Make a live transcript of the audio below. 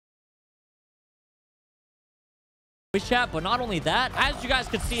voice chat. But not only that, as you guys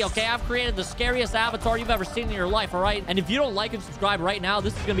can see, okay, I've created the scariest avatar you've ever seen in your life, all right? And if you don't like and subscribe right now,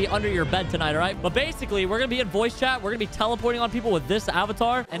 this is gonna be under your bed tonight, all right? But basically, we're gonna be in voice chat. We're gonna be teleporting on people with this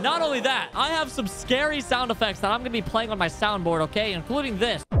avatar. And not only that, I have some scary sound effects that I'm gonna be playing on my soundboard, okay? Including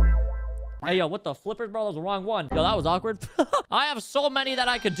this. Hey, yo, what the flippers, bro? That was the wrong one. Yo, that was awkward. I have so many that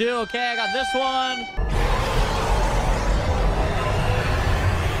I could do, okay? I got this one.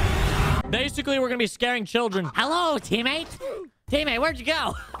 Basically, we're gonna be scaring children. Hello, teammate. Teammate, where'd you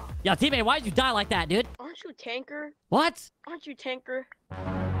go? Yo, teammate, why'd you die like that, dude? Aren't you tanker? What? Aren't you tanker?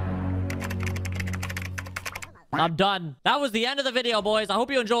 I'm done. That was the end of the video, boys. I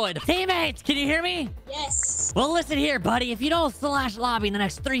hope you enjoyed. Teammates, can you hear me? Yes. Well, listen here, buddy. If you don't slash lobby in the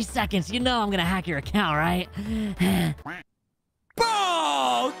next 3 seconds, you know I'm gonna hack your account, right?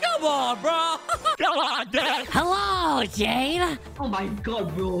 Bro! Come on, bro! Come on, dude! Hello, Jane! Oh my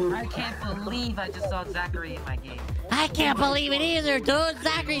god, bro. I can't believe I just saw Zachary in my game. I can't believe it either, dude.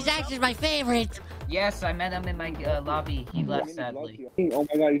 Zachary's actually my favorite. Yes, I met him in my lobby. He left, sadly. Oh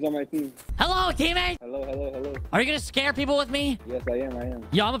my god, he's on my team. Hello, teammate! Hello. Are you gonna scare people with me? Yes, I am.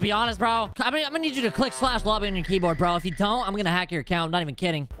 Yo, I'm gonna be honest, bro. I'm gonna need you to click slash lobby on your keyboard, bro. If you don't, I'm gonna hack your account. I'm not even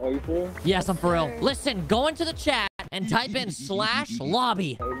kidding. Oh, you for real? Yes, I'm for real. Listen, go into the chat and type in slash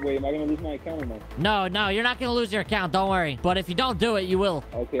lobby. Wait, am I gonna lose my account or no? No, you're not gonna lose your account. Don't worry. But if you don't do it, you will.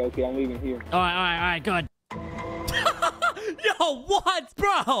 Okay, I'm leaving here. All right, good. Yo, what?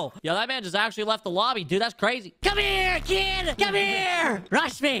 Bro! Yo, that man just actually left the lobby, dude. That's crazy. Come here, kid! Come here!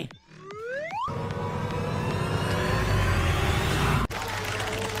 Rush me!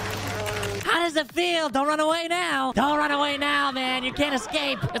 How does it feel? Don't run away now. Don't run away now, man. You can't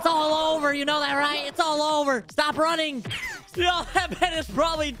escape. It's all over. You know that, right? It's all over. Stop running. Yo, that man is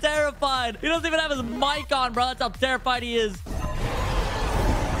probably terrified. He doesn't even have his mic on, bro. That's how terrified he is.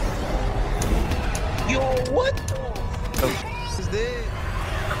 Yo, what? Is this?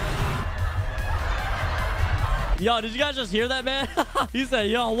 Yo, did you guys just hear that, man? He said,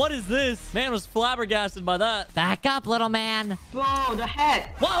 yo, what is this? Man was flabbergasted by that. Back up, little man. Bro, the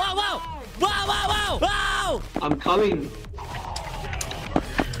head. Whoa! I'm coming.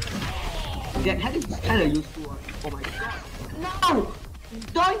 That head is kind of useful. Oh my god. No!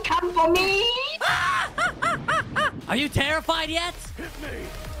 Don't come for me! Are you terrified yet?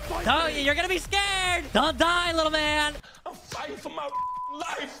 No, you're gonna be scared. Don't die, little man. I'm fighting for my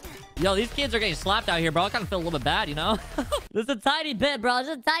life. Yo, these kids are getting slapped out here, bro. I kind of feel a little bit bad, you know? This is a tiny bit, bro.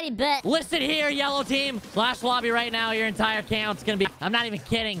 Just a tiny bit. Listen here, yellow team. Slash lobby right now. Your entire account's gonna be... I'm not even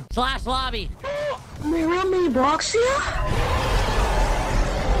kidding. Slash lobby. miniBiloxi?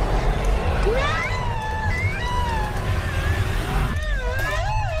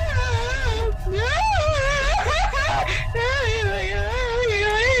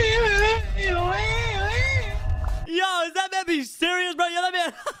 Yo, is that man being serious, bro? Yo,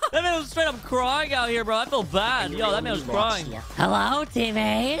 that man was straight up crying out here, bro. I feel bad. Yo, that man was crying. Hello,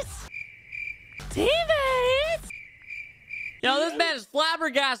 teammates. Yo, this man is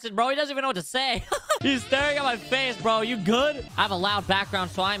flabbergasted, bro. He doesn't even know what to say. He's staring at my face, bro. You good? I have a loud background,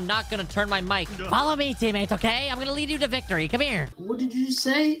 so I'm not gonna turn my mic. Follow me, teammates, okay? I'm gonna lead you to victory. Come here. What did you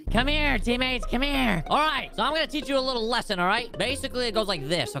say? Come here, teammates. Come here. All right. So I'm gonna teach you a little lesson, all right? Basically, it goes like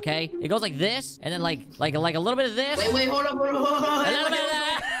this, okay? It goes like this, and then like a little bit of this. Wait, hold up. A little bit of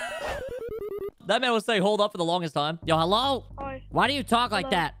that. That man was saying hold up for the longest time. Yo, hello? Hi. Why do you talk like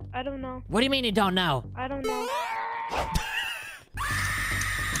that? I don't know. What do you mean you don't know? I don't know.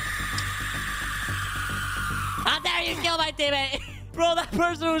 How dare you kill my teammate? Bro, that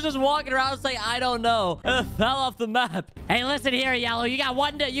person was just walking around saying, I don't know. And it fell off the map. Hey, listen here, Yellow. You got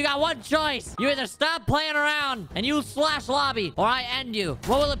one choice. You either stop playing around and you slash lobby, or I end you.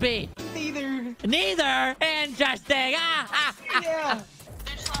 What will it be? Neither? Interesting. Yeah.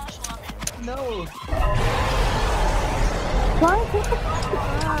 No.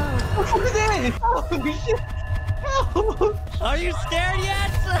 Are you scared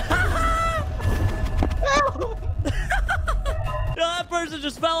yet? Yo, that person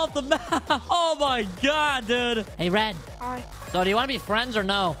just fell off the map. Oh my god, dude. Hey, Red. Hi. So do you want to be friends or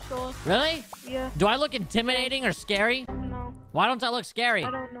no? Sure. Really? Yeah. Do I look intimidating or scary? No. Why don't I look scary?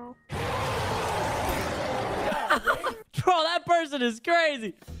 I don't know. Bro, that person is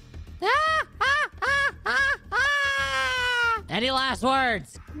crazy. Any last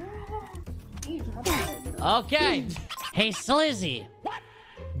words? Okay. Hey, Slizzy.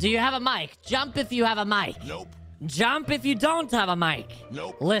 Do you have a mic? Jump if you have a mic. Nope. Jump if you don't have a mic.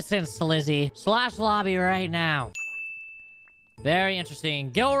 Nope. Listen, Slizzy. Slash lobby right now. Very interesting.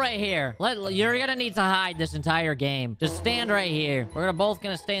 Go right here. You're gonna need to hide this entire game. Just stand right here. We're both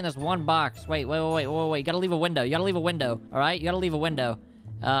gonna stay in this one box. Wait. You gotta leave a window. You gotta leave a window. All right? You gotta leave a window.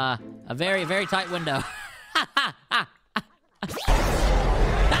 A very, very tight window.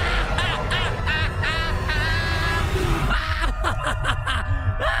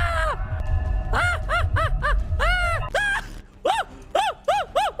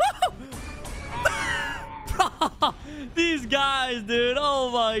 These guys, dude.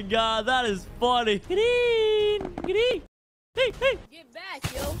 Oh my god, that is funny. Green. Hey. Get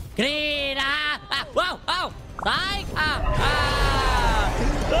back, yo. Green. Whoa. Psych.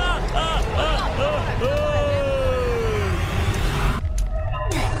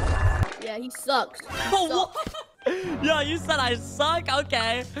 Yeah, he sucks. Yo, you said I suck?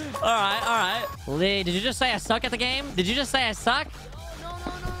 Okay. All right. Lee, did you just say I suck at the game? Did you just say I suck?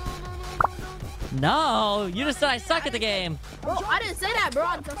 No, you just said I suck at the game. Bro, I didn't say that, bro.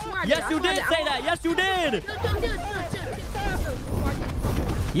 I'm smart. Yes, you did say that. Yes, you did.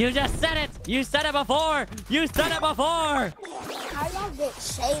 You just said it. You said it before. How do I get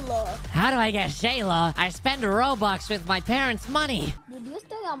Shayla? How do I get Shayla? I spend Robux with my parents' money. Did you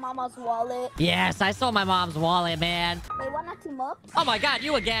steal your mama's wallet? Yes, I stole my mom's wallet, man. Wait, why not team up? Oh my god,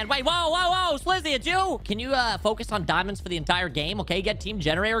 you again. Wait, whoa. Slizzy, it's you. Can you focus on diamonds for the entire game, okay? Get team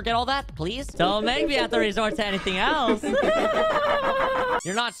generator, get all that, please? Don't make me have to resort to anything else.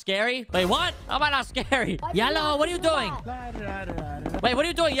 You're not scary? Wait, what? How am I not scary? Yellow, what are you doing? Wait, what are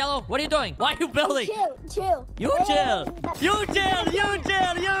you doing, Yellow? What are you doing? Why are you building? Chill. You chill.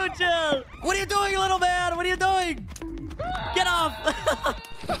 What are you doing, little man? What are you doing? Get off.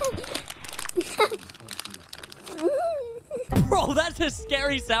 Bro, that's a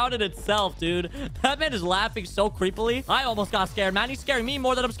scary sound in itself, dude. That man is laughing so creepily. I almost got scared, man. He's scaring me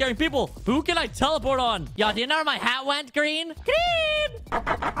more than I'm scaring people. Who can I teleport on? Yo, do you know where my hat went, Green?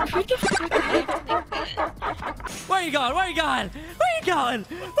 Where are you going?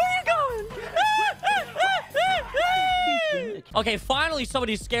 Okay, finally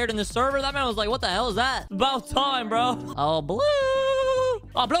somebody's scared in the server. That man was like, what the hell is that? About time, bro. Oh, Blue.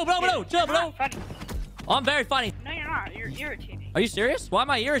 Oh, Blue. Chill, Blue. Oh, I'm very funny. No, you're not. You're irritating. Are you serious? Why am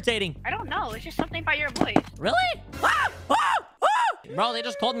I irritating? I don't know. It's just something about your voice. Really? Bro, they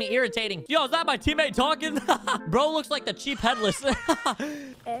just called me irritating. Yo, is that my teammate talking? Bro looks like the cheap headless.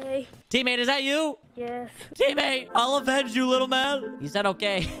 Hey. Teammate, is that you? Yes. Teammate, I'll avenge you, little man. He said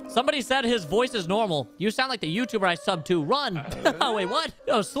okay. Somebody said his voice is normal. You sound like the YouTuber I subbed to. Run. Oh, wait, what?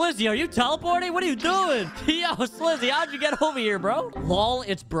 Yo, Slizzy, are you teleporting? What are you doing? Yo, Slizzy, how'd you get over here, bro? Lol,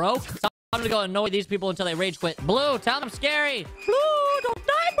 it's broke. I'm gonna go annoy these people until they rage quit. Blue, tell them I'm scary. Blue, don't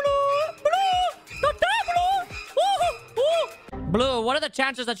die, Blue. Blue, don't die, Blue. Blue, what are the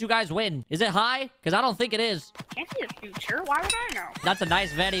chances that you guys win? Is it high? Because I don't think it is. Can't see the future. Why would I know? That's a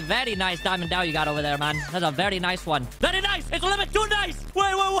nice, very, very nice diamond dow you got over there, man. That's a very nice one. Very nice. It's a little bit too nice.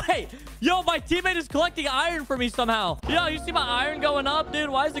 Wait. Yo, my teammate is collecting iron for me somehow. Yo, you see my iron going up, dude?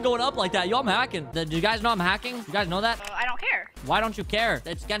 Why is it going up like that? Yo, I'm hacking. Do you guys know I'm hacking? You guys know that? I don't care. Why don't you care?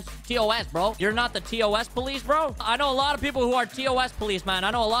 It's against TOS, bro. You're not the TOS police, bro? I know a lot of people who are TOS police, man.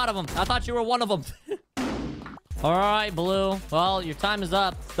 I know a lot of them. I thought you were one of them. All right, Blue. Well, your time is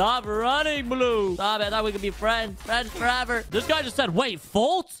up. Stop running, Blue. Stop it. I thought we could be friends. Friends forever. This guy just said, wait,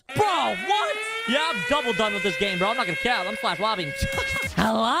 Volt? Bro, what? Yeah, I'm double done with this game, bro. I'm not gonna cap. I'm slash lobbing.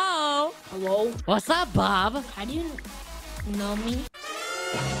 Hello? What's up, Bob? How do you know me?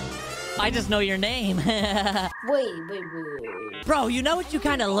 I just know your name. Wait. Bro, you know what you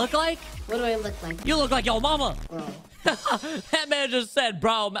kind of look like? What do I look like? You look like your mama. Bro. That man just said,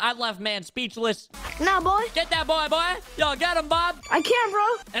 bro, I left man speechless. Nah, boy. Get that boy. Yo, get him, Bob. I can't, bro.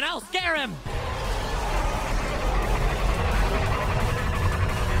 And I'll scare him.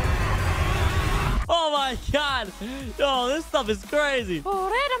 Oh my god. Yo, this stuff is crazy. Oh,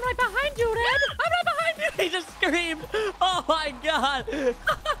 Red, I'm right behind you, Red. I'm right behind you. He just screamed. Oh my god.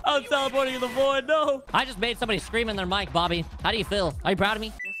 I'm teleporting in the void. No. I just made somebody scream in their mic, Bobby. How do you feel? Are you proud of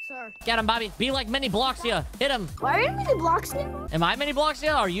me? Yes, sir. Get him, Bobby. Be like miniBiloxi. Hit him. Why are you miniBiloxi? Am I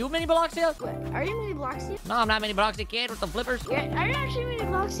miniBiloxi? Are you miniBiloxi? What? Are you miniBiloxi? No, I'm not miniBiloxi, kid, with the flippers. Yeah, are you actually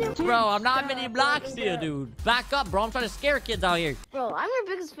miniBiloxi? Bro, I'm not miniBiloxi, dude. Back up, bro. I'm trying to scare kids out here. Bro, I'm your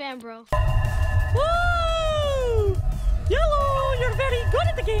biggest fan, bro. Woo! Yellow, you're very good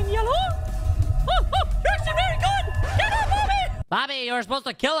at the game, Yellow. Oh, you're actually very good. Get up, Bobby. Bobby, you were supposed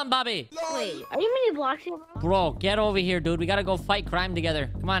to kill him, Bobby. Wait, are you miniBiloxi, bro? Bro, get over here, dude. We gotta go fight crime together.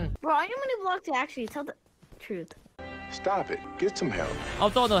 Come on. Bro, are you miniBiloxi actually? Tell the truth. Stop it. Get some help.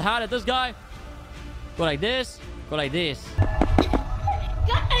 I'm throwing the hat at this guy. Go like this. Go like this.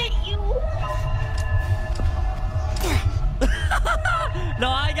 Got you. No,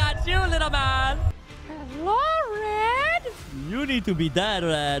 I got you, little man. Hello, Red. You need to be dead,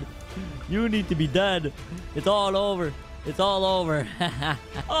 Red. You need to be dead. It's all over. It's all over.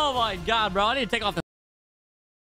 Oh my god, bro. I need to take off the